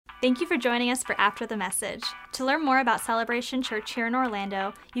Thank you for joining us for After the Message. To learn more about Celebration Church here in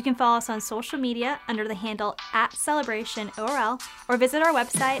Orlando, you can follow us on social media under the handle @CelebrationORL or visit our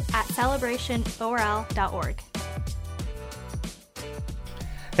website at celebrationorl.org.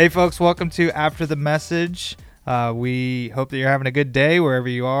 Hey folks, welcome to After the Message. We hope that you're having a good day wherever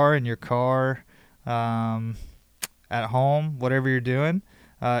you are, in your car, at home, whatever you're doing.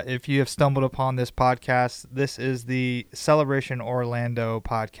 If you have stumbled upon this podcast, this is the Celebration Orlando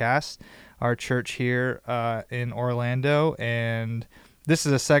podcast, our church here in Orlando. And this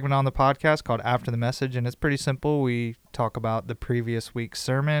is a segment on the podcast called After the Message, and it's pretty simple. We talk about the previous week's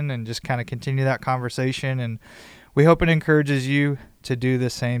sermon and just kind of continue that conversation. And we hope it encourages you to do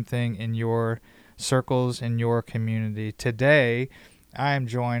the same thing in your circles, in your community. Today, I am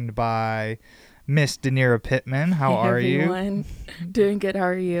joined by Miss Danira Pittman. How are everyone. you? Doing good. How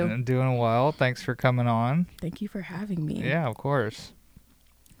are you? I'm doing well. Thanks for coming on. Thank you for having me. Yeah, of course.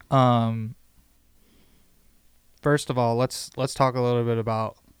 First of all, let's talk a little bit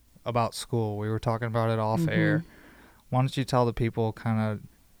about school. We were talking about it off air. Why don't you tell the people kind of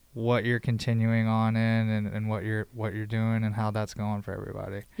what you're continuing on in and what you're doing and how that's going for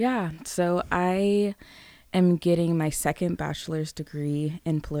everybody? Yeah. So I am getting my second bachelor's degree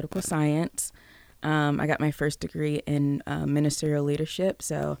in political science. I got my first degree in ministerial leadership,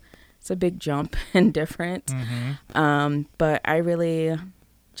 so it's a big jump and difference. But I really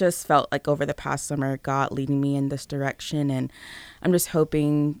just felt like over the past summer, God leading me in this direction, and I'm just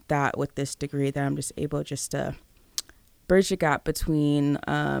hoping that with this degree that I'm just able just to bridge the gap between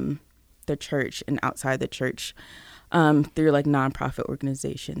the church and outside the church through like nonprofit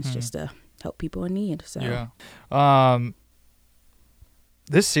organizations just to help people in need. So yeah.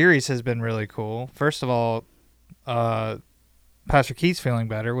 This series has been really cool. First of all, Pastor Keith's feeling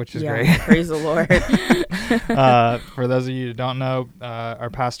better, which is great. Praise the Lord. For those of you who don't know, our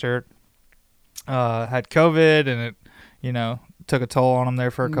pastor had COVID, and it, took a toll on him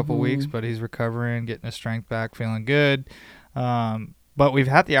there for a couple weeks, but he's recovering, getting his strength back, feeling good. But we've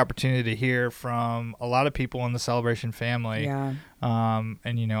had the opportunity to hear from a lot of people in the Celebration family. Yeah.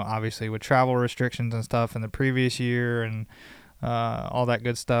 And, obviously with travel restrictions and stuff in the previous year and all that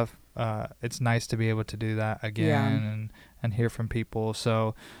good stuff, it's nice to be able to do that again and hear from people.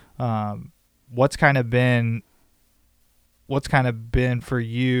 So what's kind of been for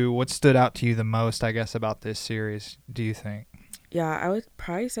you, what stood out to you the most, I guess, about this series, do you think? Yeah, I would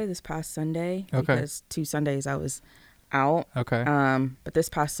probably say this past Sunday, because 2 Sundays I was out. Okay. But this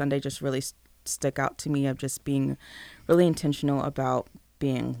past Sunday just really stuck out to me of just being really intentional about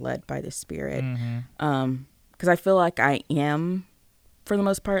being led by the Spirit. Because I feel like I am, for the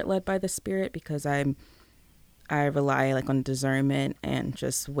most part, led by the Spirit, because I rely like on discernment and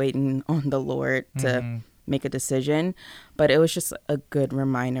just waiting on the Lord to make a decision. But it was just a good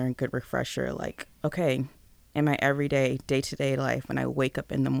reminder and good refresher, like, okay, in my everyday, day-to-day life, when I wake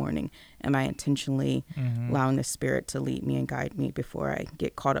up in the morning, am I intentionally allowing the Spirit to lead me and guide me before I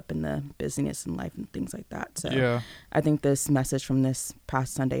get caught up in the busyness in life and things like that? So I think this message from this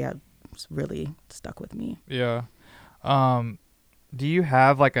past Sunday has really stuck with me. Yeah. Do you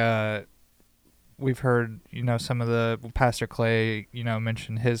have like we've heard, some of the Pastor Clay,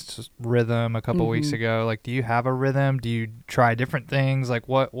 mentioned his rhythm a couple weeks ago. Like, do you have a rhythm? Do you try different things? Like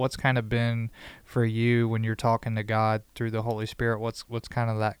what's kind of been for you when you're talking to God through the Holy Spirit? What's kind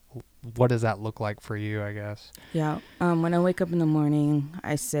of that, what does that look like for you, I guess? Yeah. When I wake up in the morning,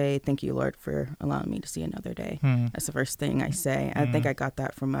 I say, thank you, Lord, for allowing me to see another day. That's the first thing I say. I think I got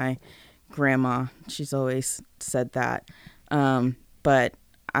that from my grandma. She's always said that. But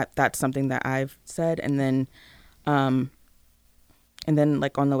that's something that I've said. And then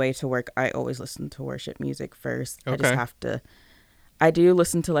like on the way to work, I always listen to worship music first. Okay. I just have to, I do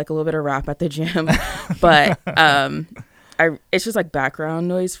listen to like a little bit of rap at the gym, but it's just like background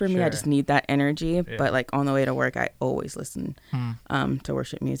noise for me. Sure. I just need that energy. Yeah. But like on the way to work, I always listen to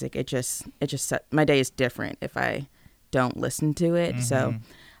worship music. It just my day is different if I don't listen to it. So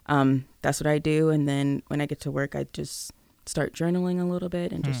that's what I do. And then when I get to work, I just start journaling a little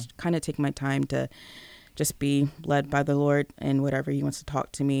bit and just kind of take my time to just be led by the Lord and whatever he wants to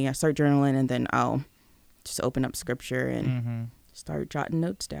talk to me. I start journaling, and then I'll just open up scripture and start jotting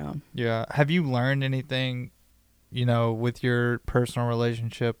notes down. Yeah. Have you learned anything, with your personal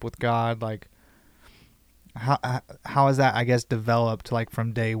relationship with God? Like, how has that, I guess, developed, like,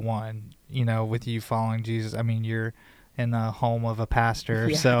 from day one, with you following Jesus? I mean, you're in the home of a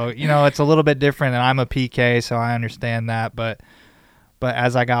pastor, so it's a little bit different, and I'm a PK, so I understand that, but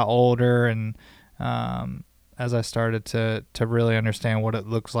as I got older and as I started to really understand what it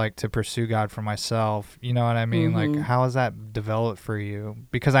looks like to pursue God for myself. You know what I mean? Like, how has that developed for you?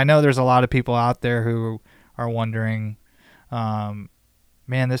 Because I know there's a lot of people out there who are wondering,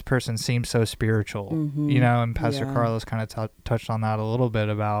 man, this person seems so spiritual, you know, and Pastor Carlos kind of touched on that a little bit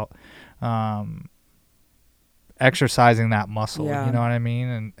about exercising that muscle, you know what I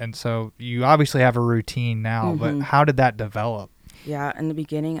mean? And so you obviously have a routine now, but how did that develop? Yeah, in the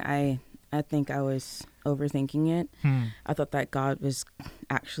beginning, I think I was overthinking it. I thought that God was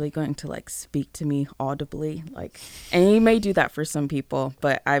actually going to like speak to me audibly, like, and he may do that for some people,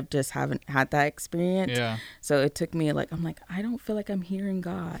 but I just haven't had that experience. Yeah. So it took me I'm like, I don't feel like I'm hearing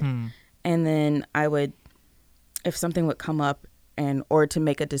God. And then I would, if something would come up or to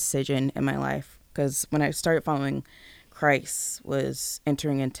make a decision in my life, because when I started following Christ was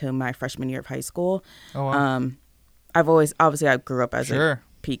entering into my freshman year of high school. Oh, wow. I grew up as a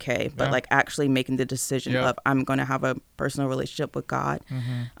PK, but like actually making the decision of I'm going to have a personal relationship with God.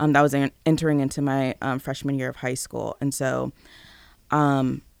 That was entering into my freshman year of high school. And so,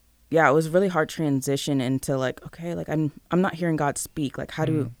 it was really hard transition into like, okay, like I'm not hearing God speak. Like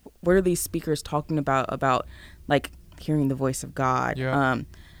what are these speakers talking about like hearing the voice of God?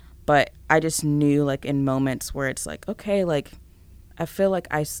 But I just knew like in moments where it's like, okay, like I feel like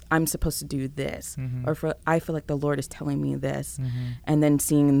I'm supposed to do this, or I feel like the Lord is telling me this. And then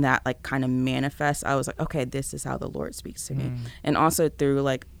seeing that like kind of manifest, I was like, okay, this is how the Lord speaks to me. And also through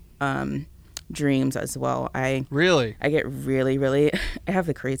like dreams as well. I get really, really, I have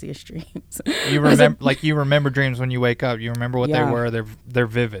the craziest dreams. You remember dreams when you wake up. You remember what they were. They're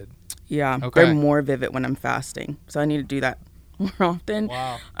vivid. Yeah. Okay. They're more vivid when I'm fasting. So I need to do that more often.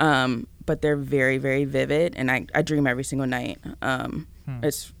 Wow. But they're very, very vivid, and I dream every single night.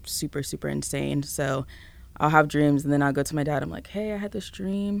 It's super, super insane. So I'll have dreams, and then I'll go to my dad. I'm like, hey, I had this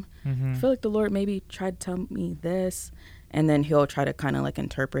dream. I feel like the Lord maybe tried to tell me this, and then he'll try to kind of like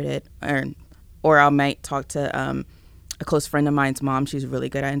interpret it, or I might talk to a close friend of mine's mom. She's really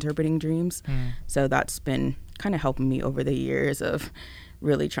good at interpreting dreams. So that's been kind of helping me over the years of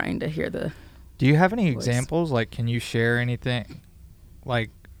really trying to hear the Do you have any voice. examples? Like, can you share anything?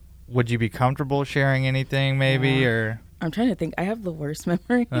 Like, would you be comfortable sharing anything maybe, or? I'm trying to think. I have the worst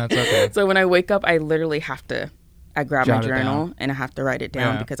memory. That's okay. So when I wake up, I literally I grab my Jot it journal down. and I have to write it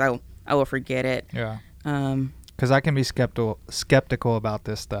down because I will forget it. Yeah. Because I can be skeptical about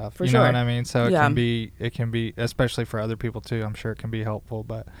this stuff. For you sure. know what I mean? So it can be, especially for other people too. I'm sure it can be helpful,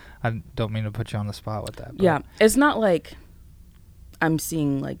 but I don't mean to put you on the spot with that. But. Yeah. It's not like I'm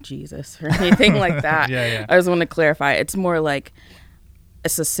seeing like Jesus or anything like that. Yeah. I just want to clarify. It's more like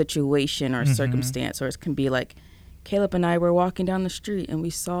it's a situation or circumstance, or it can be like Caleb and I were walking down the street and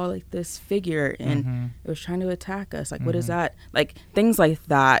we saw like this figure and it was trying to attack us. Like, what is that? Like things like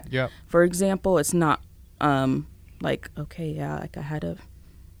that. Yep. For example, it's not like, okay, yeah, like I had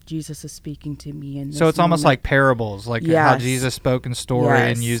Jesus is speaking to me. And so it's almost like parables, like how Jesus spoke in story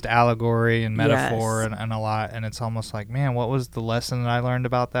and used allegory and metaphor and a lot. And it's almost like, man, what was the lesson that I learned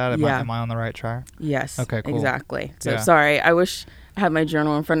about that? Am I on the right track? Yes. Okay, cool. Exactly. So sorry, I wish I had my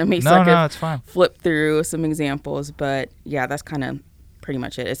journal in front of me so I could it's fine. flip through some examples. But yeah, that's kind of pretty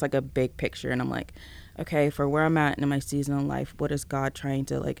much it. It's like a big picture. And I'm like, okay, for where I'm at in my season of life, what is God trying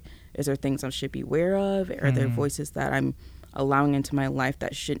to like, is there things I should be aware of? Are there voices that I'm allowing into my life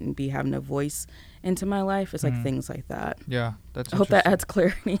that shouldn't be having a voice into my life? It's like things like that. Yeah, that's I hope that adds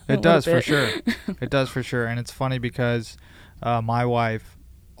clarity. It does for sure. It does for sure. And it's funny because my wife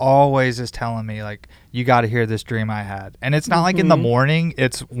always is telling me, like, you got to hear this dream I had. And it's not like in the morning.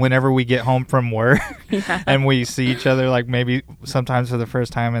 It's whenever we get home from work and we see each other, like maybe sometimes for the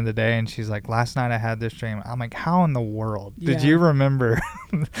first time in the day. And she's like, last night I had this dream. I'm like, how in the world did you remember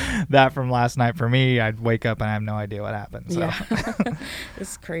that from last night? For me, I'd wake up and I have no idea what happened. So. Yeah.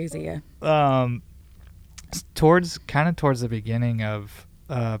 It's crazy. Yeah. Towards the beginning of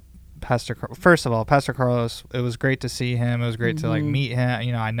first of all, Pastor Carlos, it was great to see him. It was great to like meet him.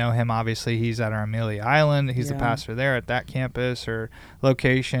 You know, I know him, obviously. He's at our Amelia Island. He's the pastor there at that campus or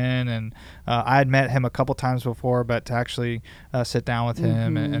location. And I had met him a couple times before, but to actually sit down with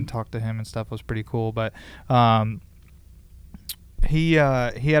him and talk to him and stuff was pretty cool. But he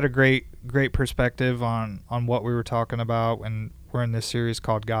had a great perspective on what we were talking about when we're in this series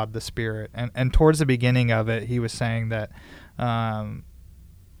called God the Spirit. And towards the beginning of it, he was saying that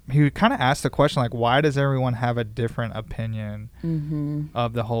he kind of asked the question, like, why does everyone have a different opinion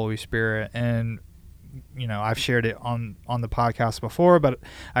of the Holy Spirit? And, you know, I've shared it on the podcast before, but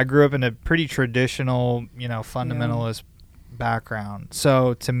I grew up in a pretty traditional, you know, fundamentalist background.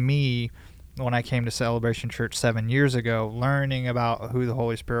 So to me, when I came to Celebration Church 7 years ago, learning about who the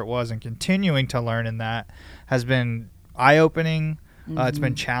Holy Spirit was and continuing to learn in that has been eye-opening. It's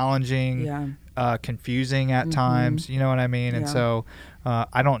been challenging, confusing at times. You know what I mean? And so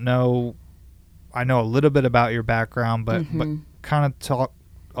I don't know. I know a little bit about your background, but kind of talk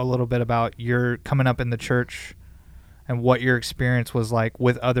a little bit about your coming up in the church and what your experience was like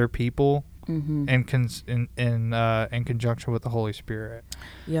with other people in conjunction with the Holy Spirit.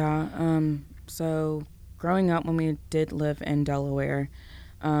 Yeah. So growing up, when we did live in Delaware,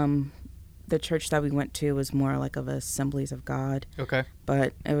 the church that we went to was more like of Assemblies of God. Okay.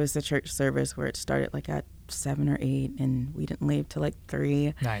 But it was the church service where it started like at 7 or 8, and we didn't leave till like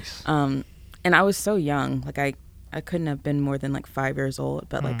 3. Nice. And I was so young, like I couldn't have been more than like 5 years old,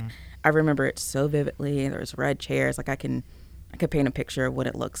 but like I remember it so vividly. There was red chairs, like I could paint a picture of what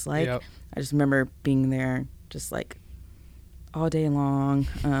it looks like. Yep. I just remember being there just like all day long.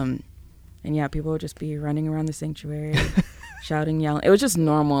 And yeah, people would just be running around the sanctuary, shouting, yelling. It was just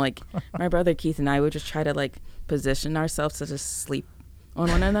normal. Like my brother Keith and I would just try to like position ourselves to just sleep on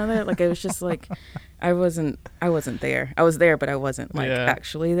one another. Like it was just like I wasn't there. I was there, but I wasn't like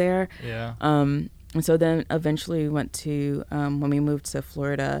actually there. Yeah. And so then eventually we went to when we moved to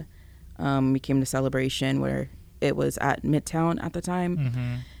Florida, we came to Celebration, where it was at Midtown at the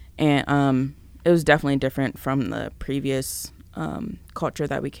time. And it was definitely different from the previous culture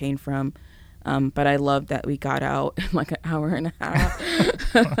that we came from. But I loved that we got out in like an hour and a half.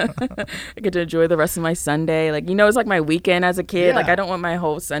 I get to enjoy the rest of my Sunday. Like, it's like my weekend as a kid. Yeah. Like, I don't want my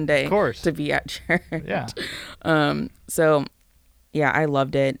whole Sunday to be at church. Yeah. So, yeah, I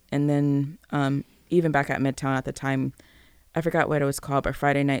loved it. And then even back at Midtown at the time, I forgot what it was called, but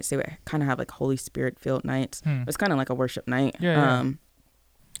Friday nights, they would kind of have like Holy Spirit filled nights. It was kind of like a worship night. Yeah.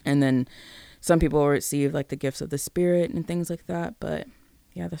 And then some people receive like the gifts of the Spirit and things like that. But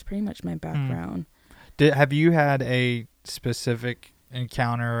yeah, that's pretty much my background. Have you had a specific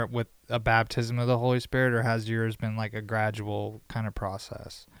encounter with a baptism of the Holy Spirit, or has yours been like a gradual kind of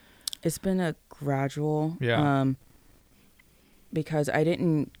process? It's been a gradual. Yeah. Because I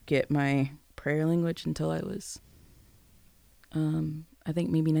didn't get my prayer language until I was, I think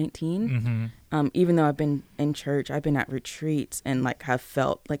maybe 19. Even though I've been in church, I've been at retreats and like have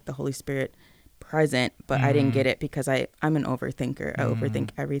felt like the Holy Spirit present, but I didn't get it because I'm an overthinker. I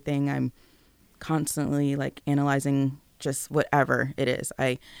overthink everything. I'm constantly like analyzing just whatever it is.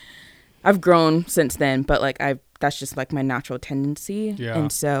 I've grown since then, but like that's just like my natural tendency. Yeah.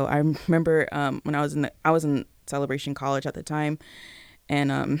 And so I remember when I was in Celebration College at the time,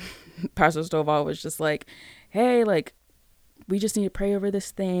 and Pastor Stovall was just like, hey, like we just need to pray over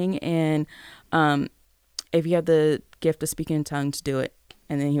this thing, and if you have the gift of speaking in tongues, do it.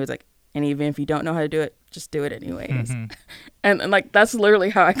 And then he was like, and even if you don't know how to do it, just do it anyways. And like that's literally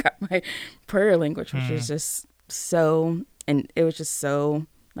how I got my prayer language, which was just so, and it was just so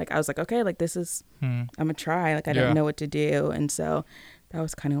like I was like, okay, like this is I'm gonna try. Like I didn't know what to do, and so that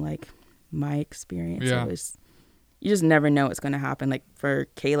was kind of like my experience. It was, you just never know what's gonna happen. Like for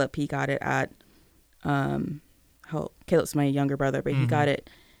Caleb, he got it at Caleb's my younger brother, but he got it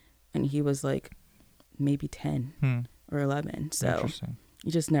and he was like maybe 10 or 11. So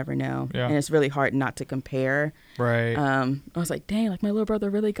you just never know. Yeah. And it's really hard not to compare. Right. I was like, dang, like my little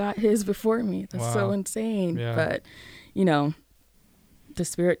brother really got his before me. That's so insane. Yeah. But, the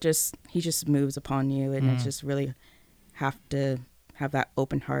Spirit he just moves upon you, and it's just really have to have that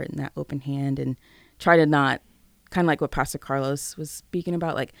open heart and that open hand, and try to not, kind of like what Pastor Carlos was speaking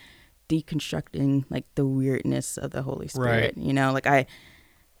about, like deconstructing like the weirdness of the Holy Spirit, like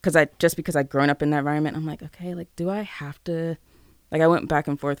because I'd grown up in that environment, I'm like, okay, like do I have to, like I went back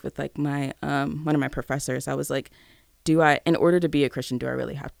and forth with like my one of my professors. I was like, in order to be a Christian, do I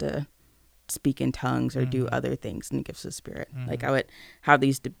really have to speak in tongues or do other things in the gifts of the Spirit? Like I would have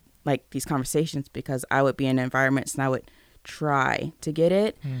these conversations because I would be in environments and I would try to get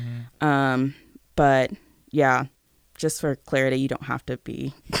it. But yeah, just for clarity, you don't have to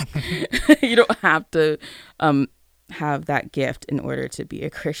be you don't have to have that gift in order to be a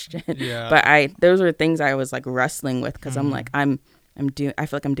Christian. Yeah. But those were things I was like wrestling with, because I'm like I feel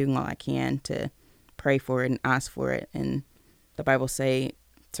like I'm doing all I can to pray for it and ask for it, and the Bible say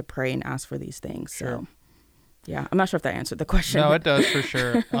to pray and ask for these things. Sure. So yeah, I'm not sure if that answered the question. No, it does for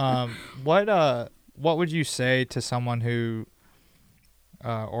sure. What would you say to someone who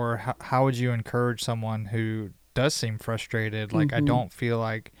or how would you encourage someone who does seem frustrated, like I don't feel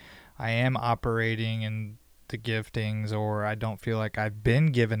like I am operating in the giftings, or I don't feel like I've been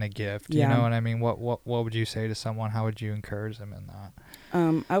given a gift? You know what I mean? What would you say to someone? How would you encourage them in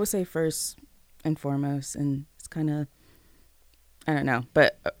that? I would say first and foremost, and it's kind of, I don't know,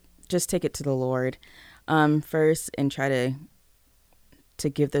 but just take it to the Lord first, and try to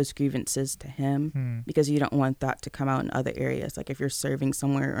give those grievances to him, because you don't want that to come out in other areas. Like if you're serving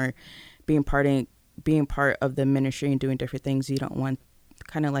somewhere or being part of the ministry and doing different things, you don't want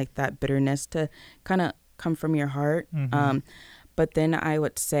kind of like that bitterness to kind of come from your heart. But then I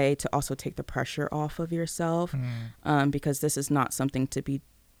would say to also take the pressure off of yourself, because this is not something to be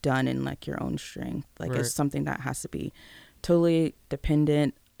done in like your own strength. Like it's something that has to be totally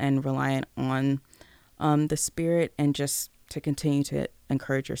dependent and reliant on the Spirit, and just to continue to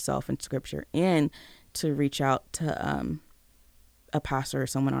encourage yourself in Scripture, and to reach out to a pastor or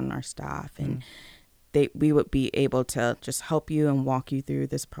someone on our staff, and we would be able to just help you and walk you through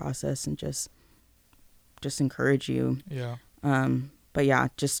this process, and just encourage you. Yeah. But yeah,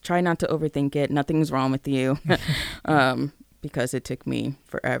 just try not to overthink it. Nothing's wrong with you. Because it took me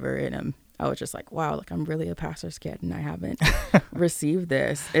forever, and I was just like, wow, like I'm really a pastor's kid and I haven't received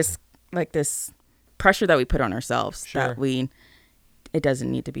this. It's like this pressure that we put on ourselves that it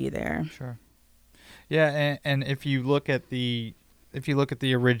doesn't need to be there. Sure. Yeah, and if you look at the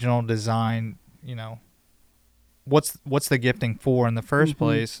original design, you know, what's the gifting for in the first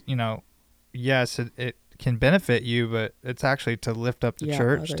place? You know, yes, it can benefit you, but it's actually to lift up the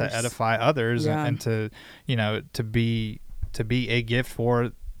church, to edify others, and to, you know, to be a gift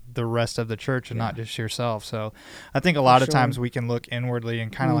for the rest of the church, and not just yourself. So I think a lot of times we can look inwardly, and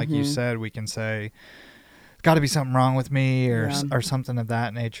kind of like you said, we can say, got to be something wrong with me, or something of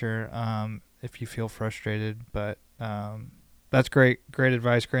that nature, if you feel frustrated. But that's great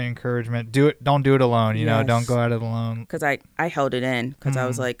advice, great encouragement. Don't do it alone. You know, don't go at it alone. Because I held it in, because I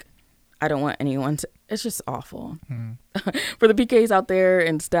was like, I don't want anyone to. It's just awful. For the PKs out there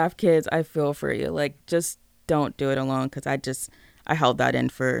and staff kids, I feel for you. Like, just don't do it alone, because I held that in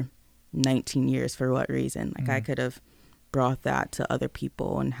for 19 years. For what reason? Like, I could have brought that to other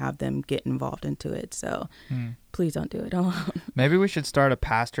people and have them get involved into it. So please don't do it alone. Maybe we should start a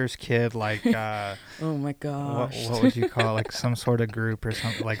pastor's kid, like oh my gosh, what would you call it? Like some sort of group or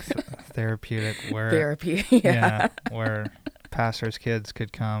something, like therapeutic, where therapy, where pastors' kids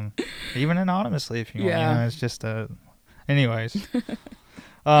could come, even anonymously if you want. You know, it's just anyways.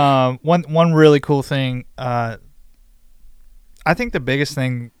 One really cool thing, I think the biggest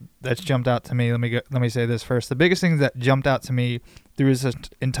thing that's jumped out to me, let me say this first. The biggest thing that jumped out to me through this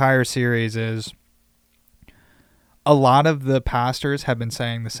entire series is a lot of the pastors have been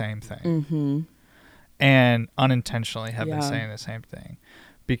saying the same thing, and unintentionally have been saying the same thing,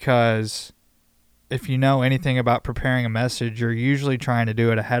 because if you know anything about preparing a message, you're usually trying to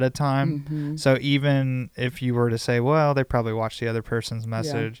do it ahead of time. So even if you were to say, well, they probably watched the other person's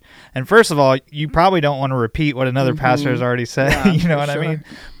message. And first of all, you probably don't want to repeat what another pastor has already said. You know what I mean?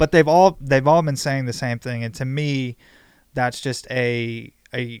 But they've all been saying the same thing. And to me, that's just a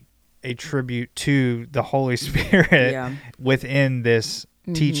tribute to the Holy Spirit within this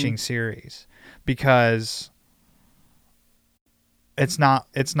teaching series, because it's not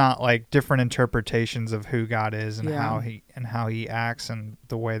like different interpretations of who God is and how he acts and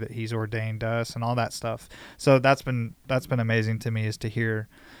the way that he's ordained us and all that stuff. So that's been amazing to me, is to hear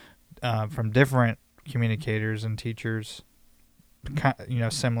from different communicators and teachers, you know,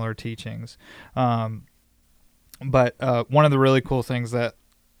 similar teachings. But one of the really cool things,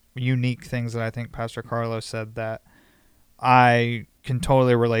 unique things that I think Pastor Carlos said that I can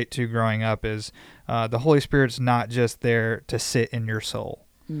totally relate to growing up is the Holy Spirit's not just there to sit in your soul.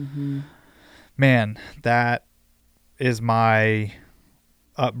 Man, that is my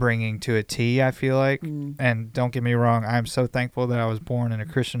upbringing to a T, I feel like. And don't get me wrong, I'm so thankful that I was born in a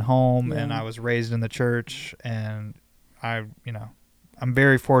Christian home and I was raised in the church, and I'm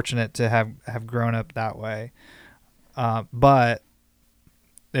very fortunate to have grown up that way. But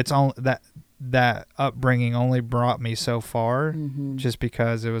it's only that upbringing only brought me so far, just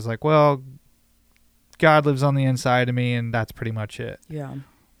because it was like, well, God lives on the inside of me, and that's pretty much it.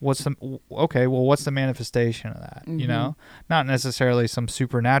 What's the manifestation of that? You know, not necessarily some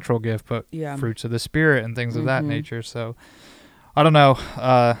supernatural gift, but fruits of the Spirit and things of that nature. So I don't know.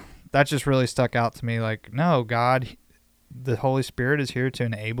 That just really stuck out to me. Like, no, God, the Holy Spirit is here to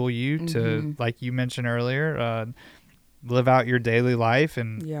enable you to, like you mentioned earlier, live out your daily life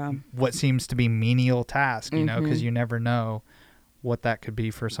and what seems to be menial task, you know, because you never know what that could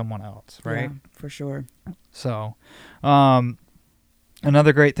be for someone else, right? Yeah, for sure. So,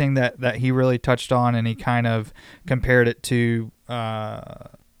 another great thing that he really touched on, and he kind of compared it to,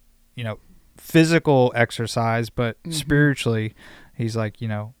 you know, physical exercise, but spiritually, he's like, you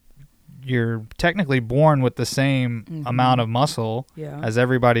know, you're technically born with the same amount of muscle as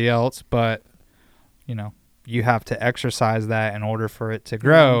everybody else, but, you know, you have to exercise that in order for it to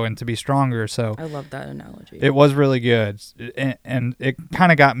grow and to be stronger. So I love that analogy. it was really good. And it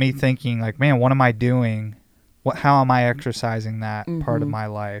kind of got me thinking, like, man, what am I doing? How am I exercising that part of my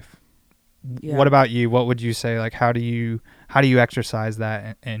life? Yeah. What about you? What would you say? Like, how do you exercise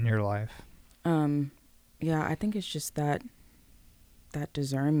that in your life? Yeah, I think it's just that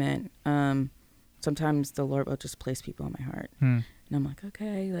discernment. Sometimes the Lord will just place people on my heart. And I'm like,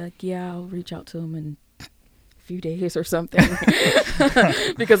 okay, like, yeah, I'll reach out to them in a few days or something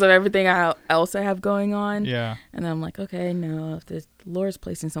because of everything else I have going on. Yeah. And then I'm like, okay, no, if the Lord's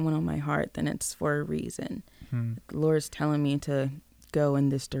placing someone on my heart, then it's for a reason. The Lord's telling me to go in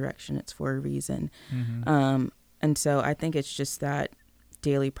this direction. It's for a reason. And so I think it's just that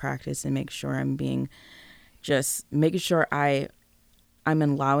daily practice and make sure making sure I'm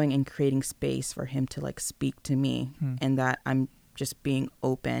allowing and creating space for him to like speak to me and that I'm just being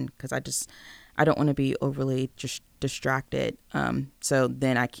open because I don't want to be overly just distracted. So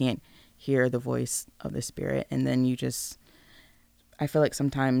then I can't hear the voice of the Spirit. And then I feel like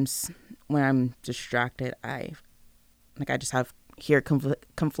sometimes when I'm distracted, I just hear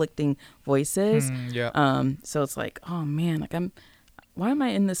conflicting voices. So it's like, oh man, like why am I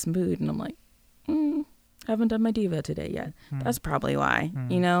in this mood? And I'm like, haven't done my diva today yet. That's probably why,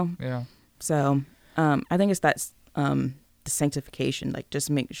 you know? Yeah. So I think it's that the sanctification, like just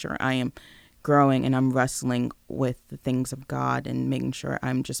making sure I am growing and I'm wrestling with the things of God and making sure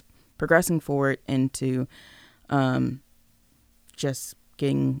I'm just progressing forward into just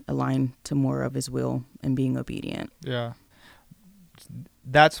getting aligned to more of his will and being obedient. Yeah.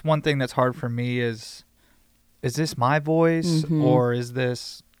 That's one thing that's hard for me is this my voice or is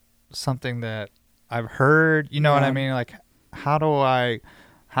this something that I've heard? You know what I mean? Like, how do I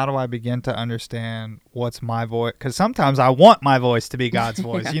begin to understand what's my voice? Because sometimes I want my voice to be God's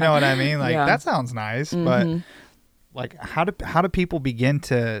voice. You know what I mean? Like, that sounds nice, but like, how do people begin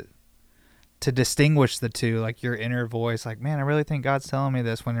to distinguish the two? Like your inner voice, like, man, I really think God's telling me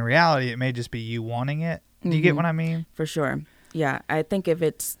this. When in reality, it may just be you wanting it. Do you get what I mean? For sure. Yeah, I think if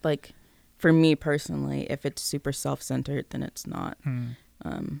it's like, for me personally, if it's super self-centered, then it's not.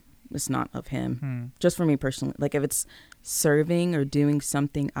 It's not of him. Just for me personally, like if it's serving or doing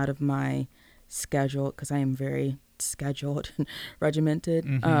something out of my schedule, because I am very scheduled and regimented.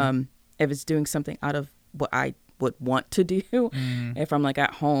 If it's doing something out of what I would want to do, if I'm like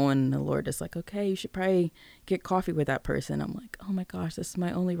at home and the Lord is like, okay, you should probably get coffee with that person, I'm like, oh my gosh, this is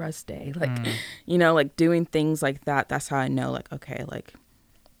my only rest day. Like, you know, like doing things like that, that's how I know, like, okay, like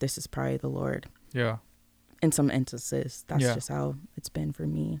this is probably the Lord. Yeah. In some instances, that's just how it's been for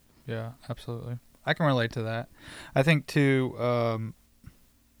me. Yeah, absolutely. I can relate to that. I think too,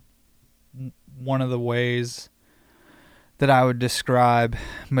 one of the ways that I would describe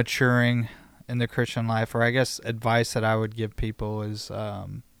maturing in the Christian life, or I guess advice that I would give people, is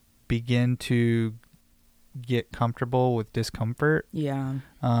begin to get comfortable with discomfort. Yeah.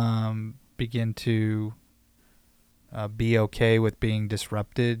 Begin to be okay with being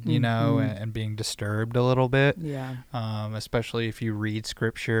disrupted, you know, and being disturbed a little bit. Yeah. Especially if you read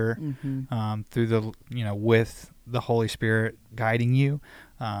scripture through the, you know, with the Holy Spirit guiding you.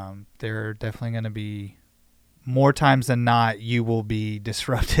 There are definitely going to be more times than not, you will be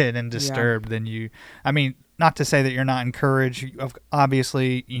disrupted and disturbed than you. I mean, not to say that you're not encouraged.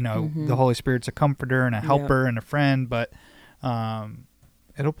 Obviously, you know, the Holy Spirit's a comforter and a helper and a friend, but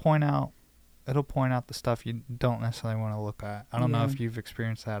it'll point out the stuff you don't necessarily want to look at. I don't know if you've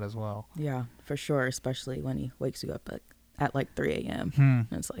experienced that as well. Yeah, for sure. Especially when he wakes you up at like 3 a.m. And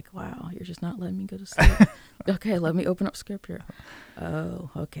it's like, wow, you're just not letting me go to sleep. Okay, let me open up scripture. Oh,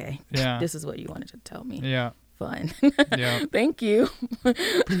 okay. Yeah. This is what you wanted to tell me. Yeah. Fun. Yeah. Thank you.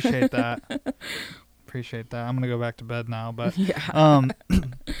 Appreciate that. I'm going to go back to bed now. But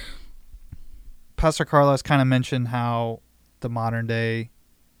Pastor Carlos kind of mentioned how the modern day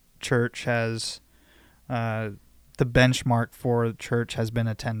church has the benchmark for church has been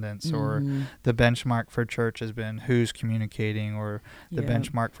attendance, or the benchmark for church has been who's communicating, or the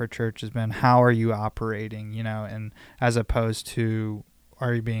benchmark for church has been how are you operating, you know, and as opposed to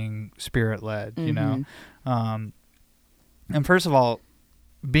are you being spirit led, you know. And first of all,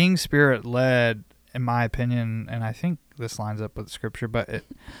 being spirit led, in my opinion, and I think this lines up with scripture, but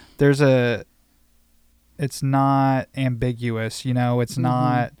it's not ambiguous, you know, it's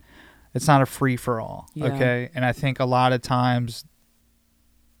not a free for all. Okay. And I think a lot of times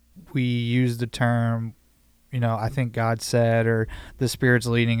we use the term, you know, I think God said, or the Spirit's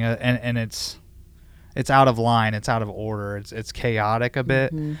leading, and it's out of line. It's out of order. It's chaotic a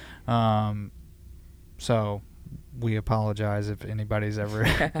bit. So we apologize if anybody's ever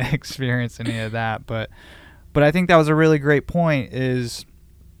experienced any of that, but But I think that was a really great point. Is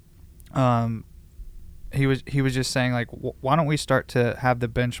he was just saying, like, why don't we start to have the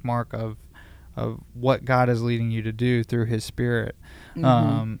benchmark of what God is leading you to do through His Spirit,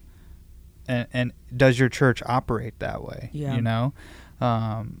 and does your church operate that way? Yeah. You know,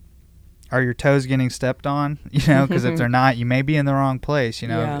 are your toes getting stepped on? You know, because if they're not, you may be in the wrong place. You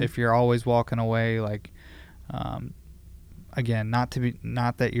know, Yeah. if you're always walking away, like, again, not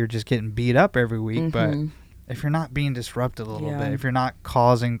that you're just getting beat up every week, but if you're not being disrupted a little Yeah. bit, if you're not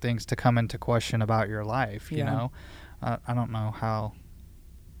causing things to come into question about your life, you Yeah. know, I don't know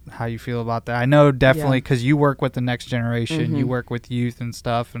how you feel about that. I know definitely because you work with the next generation, you work with youth and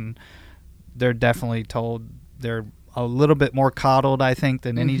stuff, and they're definitely told they're a little bit more coddled, I think,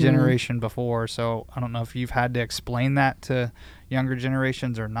 than any generation before. So I don't know if you've had to explain that to younger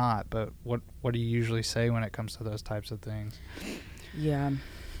generations or not, but what do you usually say when it comes to those types of things? Yeah.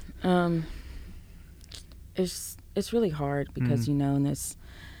 It's really hard because you know, in this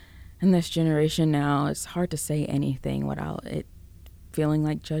generation now, it's hard to say anything without it feeling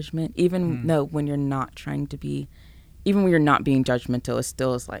like judgment. Even though when you're not trying to be, even when you're not being judgmental, it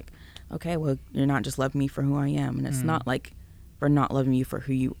still is like, okay, well, you're not just loving me for who I am, and it's not like we're not loving you for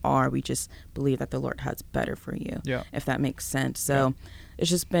who you are. We just believe that the Lord has better for you. Yeah. If that makes sense. So it's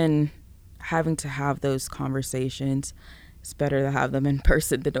just been having to have those conversations. It's better to have them in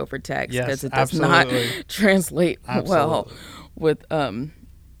person than over text because it does not translate well with the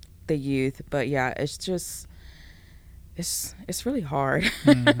youth. But yeah, it's just it's really hard.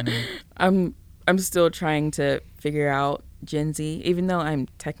 I'm still trying to figure out Gen Z, even though I'm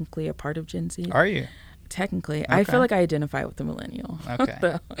technically a part of Gen Z. Are you? Technically, Okay. I feel like I identify with the millennial. Okay.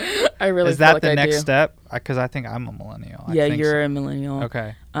 So, I really is that feel like the I next do. step? Because I think I'm a millennial. Yeah, I think you're so. a millennial.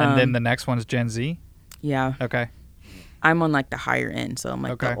 Okay. And then the next one's Gen Z? Yeah. Okay. I'm on like the higher end, so I'm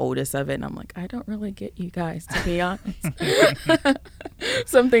like Okay. the oldest of it, and I'm like, I don't really get you guys, to be honest.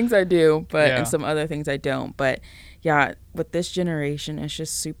 Some things I do, but and some other things I don't. But yeah, with this generation, it's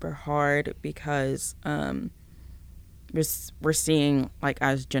just super hard because we're seeing, like,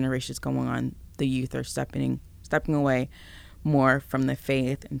 as generations go on, the youth are stepping away more from the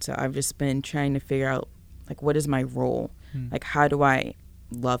faith, and so I've just been trying to figure out, like, what is my role? Like, how do I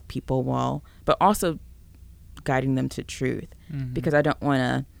love people well, but also guiding them to truth, because I don't want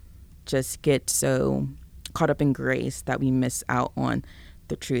to just get so caught up in grace that we miss out on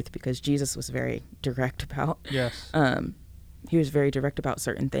the truth, because Jesus was very direct about he was very direct about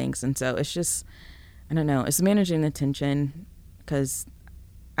certain things. And so it's just, I don't know, it's managing the tension, because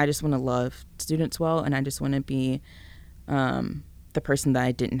I just want to love students well, and I just want to be the person that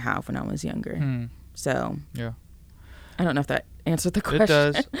I didn't have when I was younger. So yeah, I don't know if that answered the question. It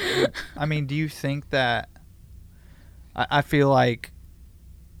does. I mean, do you think that I feel like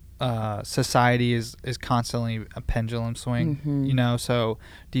society is constantly a pendulum swing, you know, so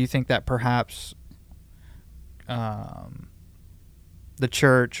do you think that perhaps the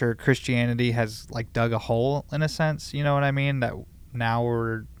church or Christianity has, like, dug a hole in a sense, you know what I mean, that now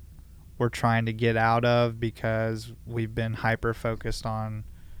we're trying to get out of because we've been hyper focused on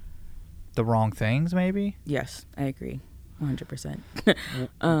the wrong things, maybe? Yes, I agree 100%.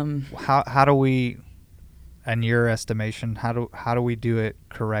 How do we, in your estimation, how do we do it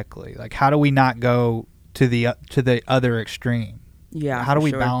correctly? Like, how do we not go to the other extreme? Yeah. How do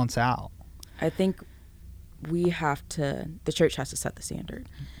we balance out? I think the church has to set the standard.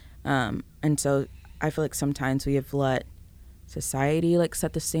 And so I feel like sometimes we have let society, like,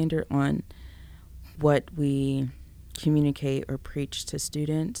 set the standard on what we communicate or preach to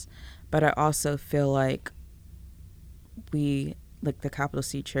students. But I also feel like we, like the capital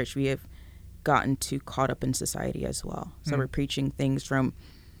C church, we have gotten too caught up in society as well. So we're preaching things from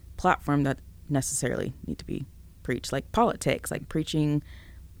platform that necessarily need to be preached, like politics, like preaching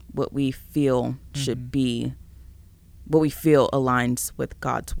what we feel should be, what we feel aligns with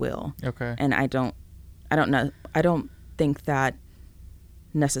God's will. Okay. And I don't think that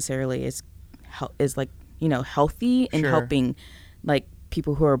necessarily is like, you know, healthy and helping, like,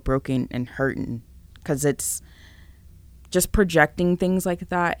 people who are broken and hurting, because it's just projecting things like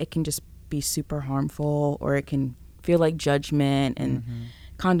that. It can just be super harmful, or it can feel like judgment and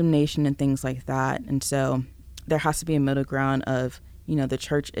condemnation and things like that. And so there has to be a middle ground of, you know, the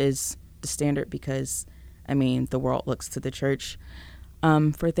church is the standard, because I mean, the world looks to the church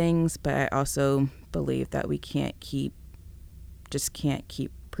for things, but I also believe that we can't keep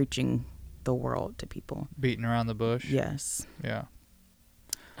preaching the world to people. Beating around the bush. Yes. Yeah.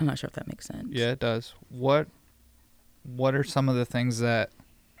 I'm not sure if that makes sense. Yeah, it does. What are some of the things that,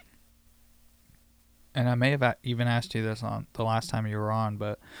 and I may have even asked you this on the last time you were on,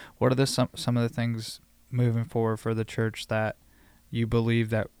 but what are some of the things moving forward for the church that you believe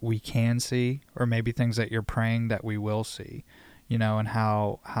that we can see, or maybe things that you're praying that we will see, and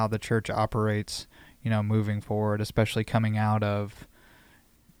how the church operates, moving forward, especially coming out of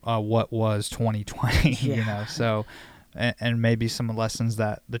what was 2020, Yeah. so, and maybe some lessons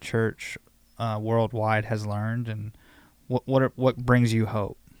that the church worldwide has learned, and what brings you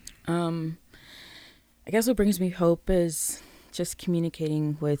hope? I guess what brings me hope is just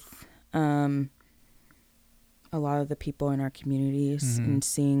communicating with a lot of the people in our communities and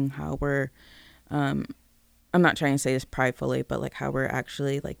seeing how we're, I'm not trying to say this pridefully, but like how we're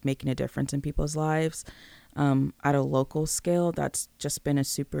actually like making a difference in people's lives at a local scale. That's just been a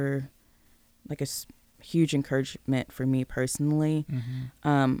super, like a huge encouragement for me personally.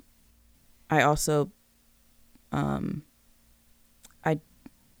 I also, I'm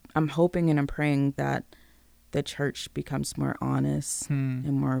hoping and I'm praying that the church becomes more honest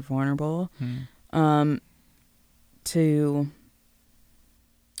and more vulnerable. To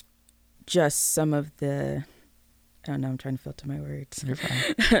just some of the, I don't know, I'm trying to filter my words. You're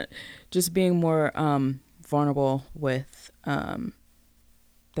fine. Just being more vulnerable with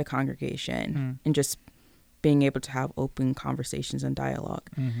the congregation and just being able to have open conversations and dialogue.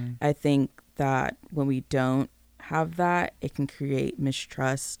 I think that when we don't have that, it can create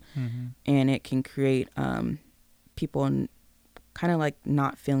mistrust and it can create people kind of like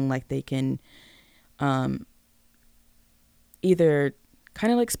not feeling like they can either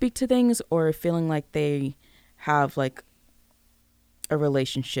kind of like speak to things or feeling like they have like a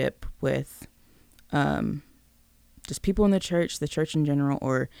relationship with just people in the church in general,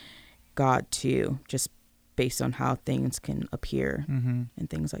 or God too, just based on how things can appear and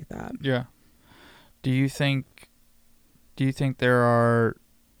things like that. Yeah. Do you think there are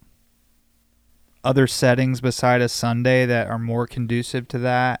other settings beside a Sunday that are more conducive to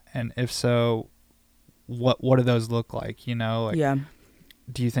that? And if so, what do those look like? Yeah.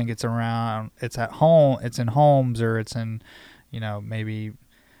 Do you think it's at home, it's in homes, or it's in, maybe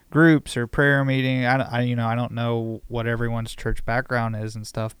groups or prayer meeting? I don't know what everyone's church background is and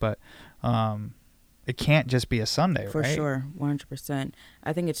stuff, but it can't just be a Sunday, For right? For sure, 100%.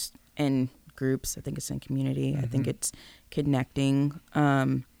 I think it's in groups. I think it's in community. I think it's connecting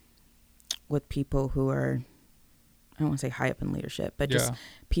with people who are, I don't want to say high up in leadership, but just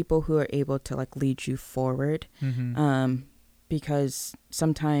people who are able to like lead you forward. Because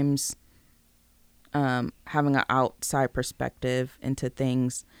sometimes having an outside perspective into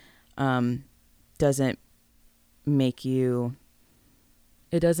things doesn't make you,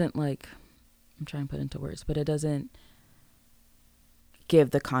 it doesn't like, I'm trying to put into words, but it doesn't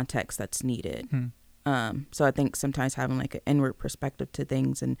give the context that's needed. So I think sometimes having like an inward perspective to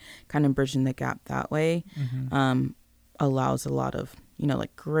things and kind of bridging the gap that way allows a lot of,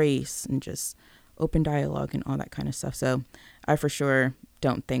 like grace and just open dialogue and all that kind of stuff. So I for sure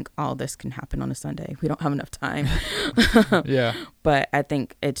don't think all this can happen on a Sunday. We don't have enough time. Yeah. But I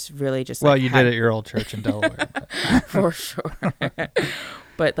think it's really just well, like you did at your old church in Delaware. For sure.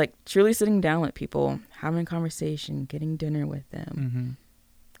 But like truly sitting down with people, having a conversation, getting dinner with them,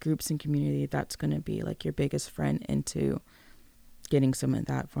 groups and community, that's going to be like your biggest friend into getting some of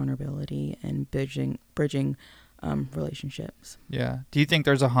that vulnerability and bridging relationships. Yeah. Do you think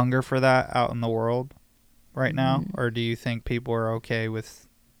there's a hunger for that out in the world right now? Or do you think people are okay with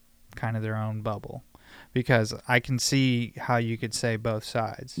kind of their own bubble? Because I can see how you could say both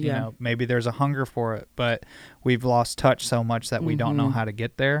sides. You know, maybe there's a hunger for it, but we've lost touch so much that we don't know how to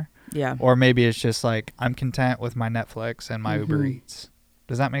get there. Yeah. Or maybe it's just like, I'm content with my Netflix and my Uber Eats.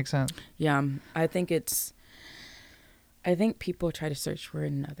 Does that make sense? Yeah. I think people try to search for it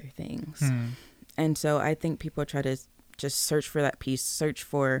in other things. And so I think people try to just search for that peace, search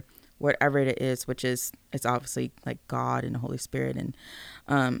for whatever it is, which is, it's obviously like God and the Holy Spirit and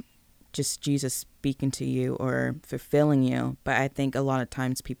just Jesus speaking to you or fulfilling you. But I think a lot of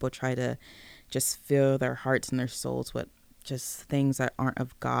times people try to just fill their hearts and their souls with just things that aren't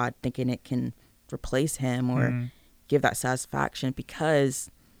of God, thinking it can replace him or give that satisfaction. Because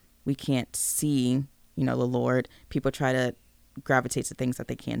we can't see, the Lord, people try to gravitate to things that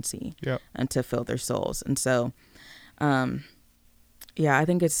they can see and to fill their souls. And so, I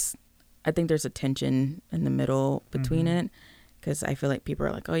think there's a tension in the middle between it, because I feel like people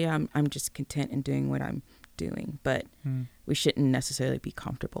are like, oh yeah, I'm just content in doing what I'm doing, but we shouldn't necessarily be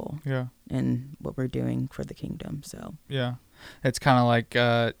comfortable in what we're doing for the kingdom. So it's kind of like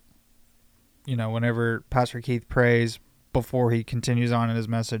whenever Pastor Keith prays before he continues on in his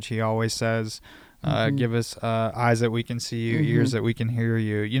message, he always says, give us eyes that we can see you, ears that we can hear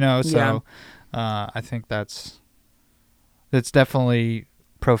you, so I think it's definitely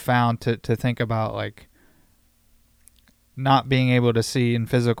profound to think about, like, not being able to see in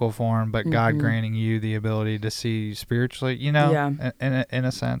physical form, but God granting you the ability to see spiritually, in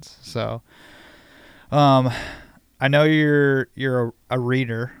a sense. So, I know you're a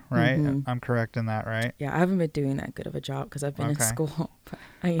reader, right? I'm correct in that, right? Yeah, I haven't been doing that good of a job because I've been in school.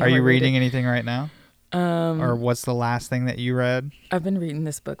 Are you reading anything right now? Or what's the last thing that you read? I've been reading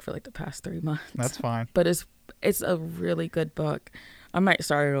this book for like the past 3 months. That's fine. But it's a really good book. I might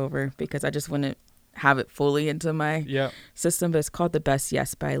start it over because I just want to have it fully into my system. But it's called The Best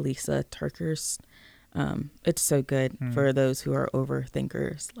Yes by Lisa TerKeurst. It's so good for those who are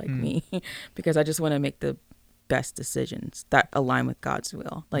overthinkers like me, because I just want to make the best decisions that align with God's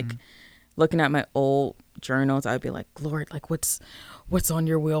will. Like looking at my old journals, I'd be like, Lord, like what's on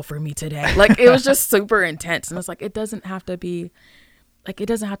your will for me today? Like it was just super intense. And it's like, it doesn't have to be like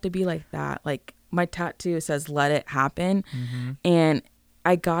that. Like my tattoo says, let it happen. And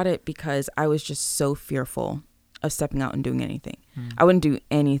I got it because I was just so fearful of stepping out and doing anything. I wouldn't do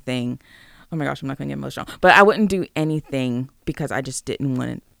anything. Oh my gosh, I'm not gonna get emotional, but I wouldn't do anything because I just didn't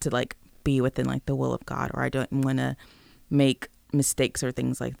want it to like be within like the will of God, or I don't want to make mistakes or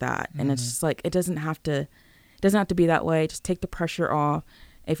things like that. And it's just like, it doesn't have to be that way. Just take the pressure off.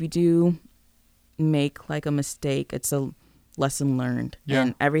 If you do make like a mistake, it's a lesson learned.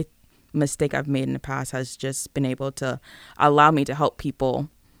 And every mistake I've made in the past has just been able to allow me to help people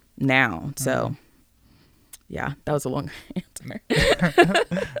now. So yeah, that was a long answer.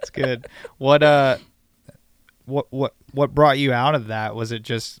 That's good. What brought you out of that? Was it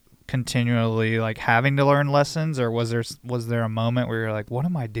just continually like having to learn lessons, or was there a moment where you're like, what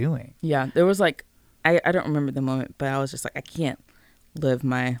am I doing? Yeah, there was like, I don't remember the moment, but I was just like, I can't live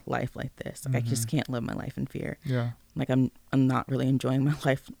my life like this. Like I just can't live my life in fear. Yeah. Like I'm not really enjoying my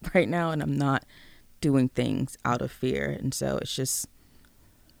life right now, and I'm not doing things out of fear. And so it's just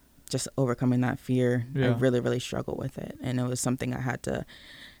overcoming that fear. I really, really struggle with it. And it was something I had to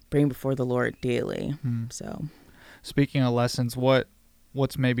bring before the Lord daily. So speaking of lessons,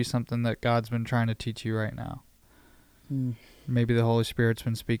 what's maybe something that God's been trying to teach you right now? Maybe the Holy Spirit's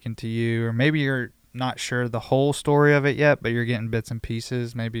been speaking to you, or maybe you're not sure the whole story of it yet, but you're getting bits and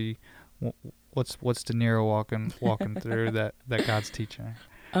pieces. Maybe what's De Niro walking through that God's teaching?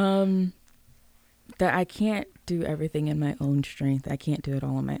 That I can't do everything in my own strength. I can't do it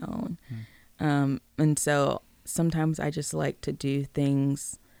all on my own. And so sometimes I just like to do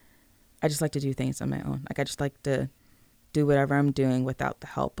things. I just like to do things on my own. Like I just like to do whatever I'm doing without the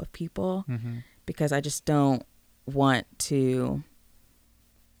help of people, because I just don't want to,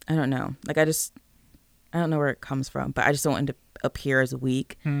 I don't know. Like I don't know where it comes from, but I just don't want to appear as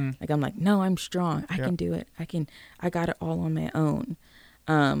weak. Like I'm like, no, I'm strong. I can do it. I got it all on my own.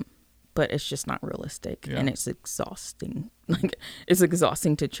 But it's just not realistic, and it's exhausting. Like it's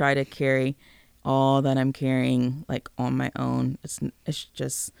exhausting to try to carry all that I'm carrying like on my own. It's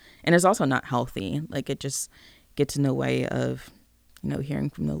just, and it's also not healthy. Like it just gets in the way of, hearing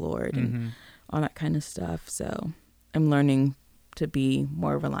from the Lord and all that kind of stuff. So I'm learning to be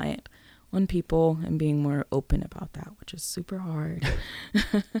more reliant on people and being more open about that, which is super hard.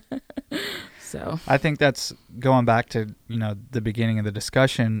 So I think that's going back to, the beginning of the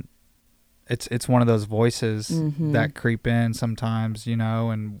discussion. It's one of those voices that creep in sometimes,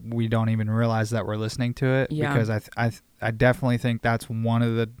 and we don't even realize that we're listening to it, because I definitely think that's one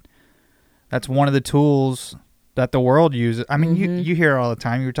of the tools that the world uses. I mean, you hear it all the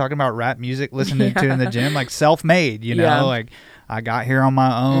time. You were talking about rap music, listening to in the gym, like self-made, like I got here on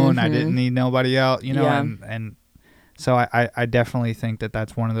my own. I didn't need nobody else, and so I definitely think that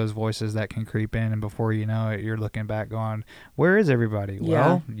that's one of those voices that can creep in, and before you know it, you're looking back going, where is everybody?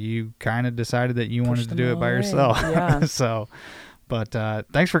 Well, you kind of decided that you wanted to do it by yourself. So, but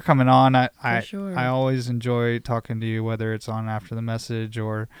thanks for coming on. I always enjoy talking to you, whether it's on After the Message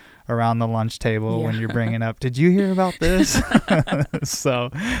or around the lunch table when you're bringing up, did you hear about this? So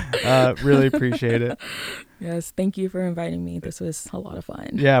really appreciate it. Yes, thank you for inviting me. This was a lot of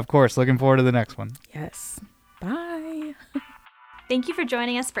fun. Yeah, of course. Looking forward to the next one. Yes. Bye. Thank you for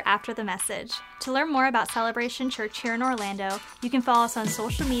joining us for After the Message. To learn more about Celebration Church here in Orlando, you can follow us on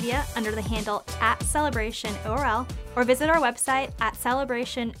social media under the handle @CelebrationORL, or visit our website at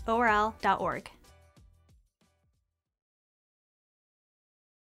celebrationorl.org.